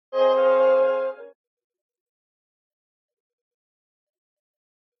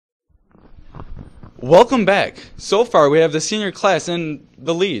Welcome back. So far, we have the senior class in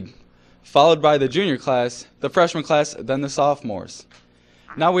the lead, followed by the junior class, the freshman class, then the sophomores.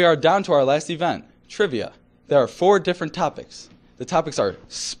 Now we are down to our last event, trivia. There are 4 different topics. The topics are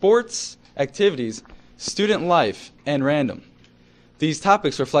sports, activities, student life, and random. These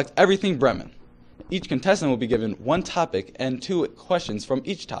topics reflect everything Bremen. Each contestant will be given 1 topic and 2 questions from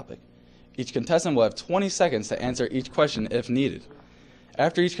each topic. Each contestant will have 20 seconds to answer each question if needed.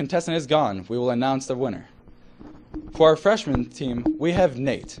 After each contestant is gone, we will announce the winner. For our freshman team, we have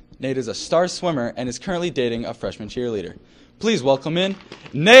Nate. Nate is a star swimmer and is currently dating a freshman cheerleader. Please welcome in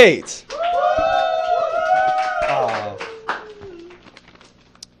Nate!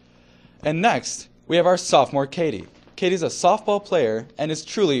 And next, we have our sophomore, Katie. Katie's a softball player and is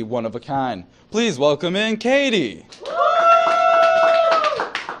truly one of a kind. Please welcome in Katie!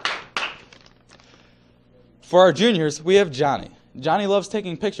 For our juniors, we have Johnny. Johnny loves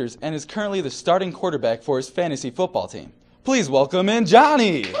taking pictures and is currently the starting quarterback for his fantasy football team. Please welcome in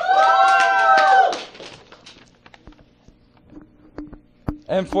Johnny!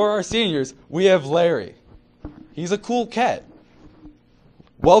 And for our seniors, we have Larry. He's a cool cat.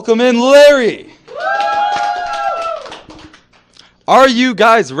 Welcome in Larry! Are you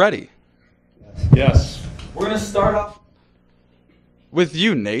guys ready? Yes. We're going to start off with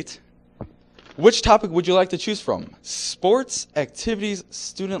you, Nate. Which topic would you like to choose from? Sports, activities,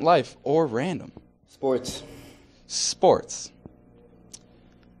 student life, or random? Sports. Sports.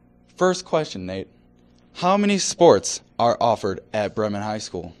 First question, Nate. How many sports are offered at Bremen High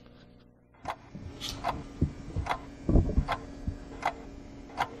School?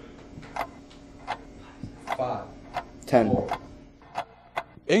 5. 10. 4.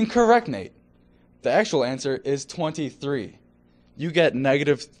 Incorrect, Nate. The actual answer is 23. You get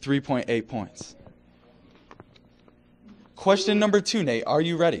negative 3.8 points. Question number 2, Nate. Are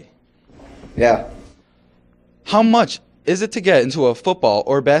you ready? Yeah. How much is it to get into a football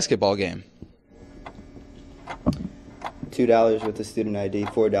or basketball game? $2 with a student ID,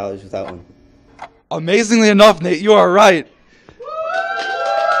 $4 without one. Amazingly enough, Nate, you are right.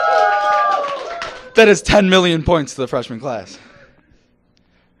 That is 10 million points to the freshman class.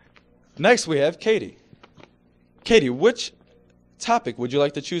 Next, we have Katie. Katie, which topic would you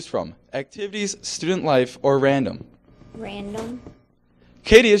like to choose from? Activities, student life, or random? Random.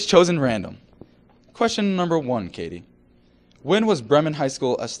 Katie has chosen random. Question number 1, Katie. When was Bremen High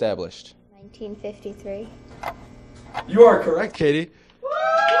School established? 1953. You are correct, Katie.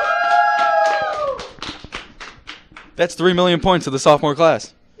 That's 3 million points to the sophomore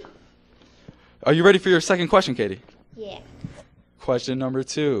class. Are you ready for your second question, Katie? Yeah. Question number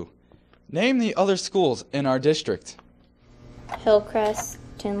 2. Name the other schools in our district. Hillcrest,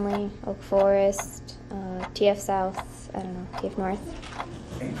 Tinley, Oak Forest, TF South, I don't know, TF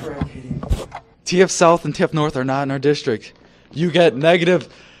North. Incorrect, Katie. TF South and TF North are not in our district. You get negative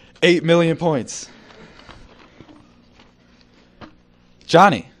 8 million points.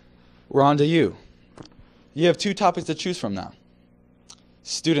 Johnny, we're on to you. You have 2 topics to choose from now.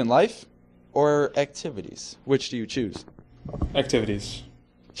 Student life or activities? Which do you choose? Activities.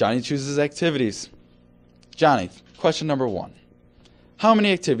 Johnny chooses activities. Johnny, question number 1. How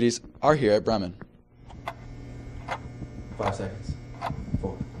many activities are here at Bremen? 5 seconds.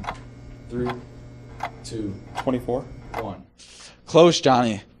 4, 3, 2, 24. 1. Close,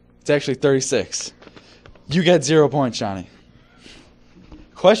 Johnny. It's actually 36. You get 0 points, Johnny.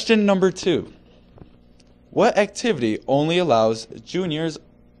 Question number 2. What activity only allows juniors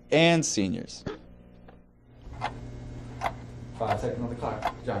and seniors? 5 seconds on the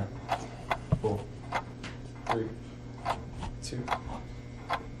clock, Johnny. 4, 3, 2,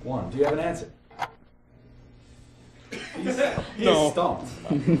 1. Do you have an answer? He's stumped.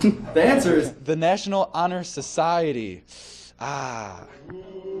 The answer is the National Honor Society.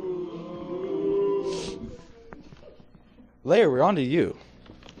 Larry, we're on to you.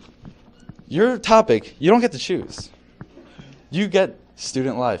 Your topic, you don't get to choose. You get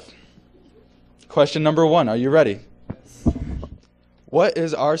student life. Question number 1, are you ready? What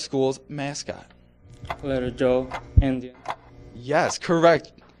is our school's mascot? Letter Joe, Indian. Yes,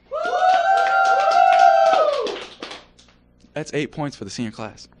 correct. That's 8 points for the senior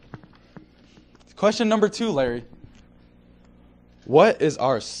class. Question number 2, Larry. What is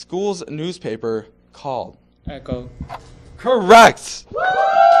our school's newspaper called? Echo. Correct!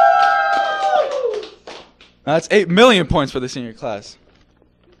 That's 8 million points for the senior class.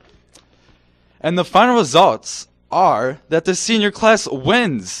 And the final results are that the senior class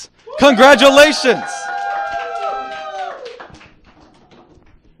wins. Congratulations!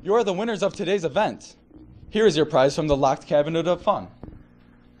 You are the winners of today's event. Here is your prize from the locked cabinet of fun.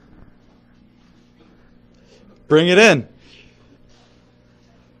 Bring it in.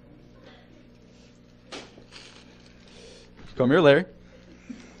 Come here, Larry.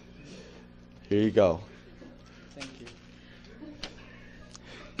 Here you go. Thank you.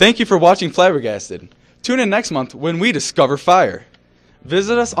 Thank you for watching Flabbergasted. Tune in next month when we discover fire.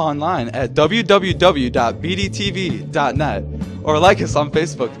 Visit us online at www.bdtv.net or like us on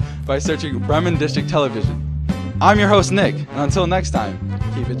Facebook by searching Bremen District Television. I'm your host, Nick, and until next time,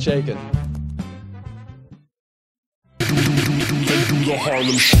 keep it shaking. The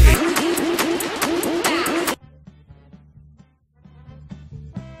Harlem Shake.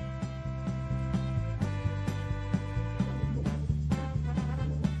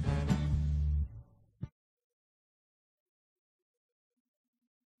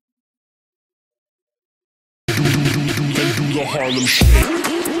 The Harlem Shake.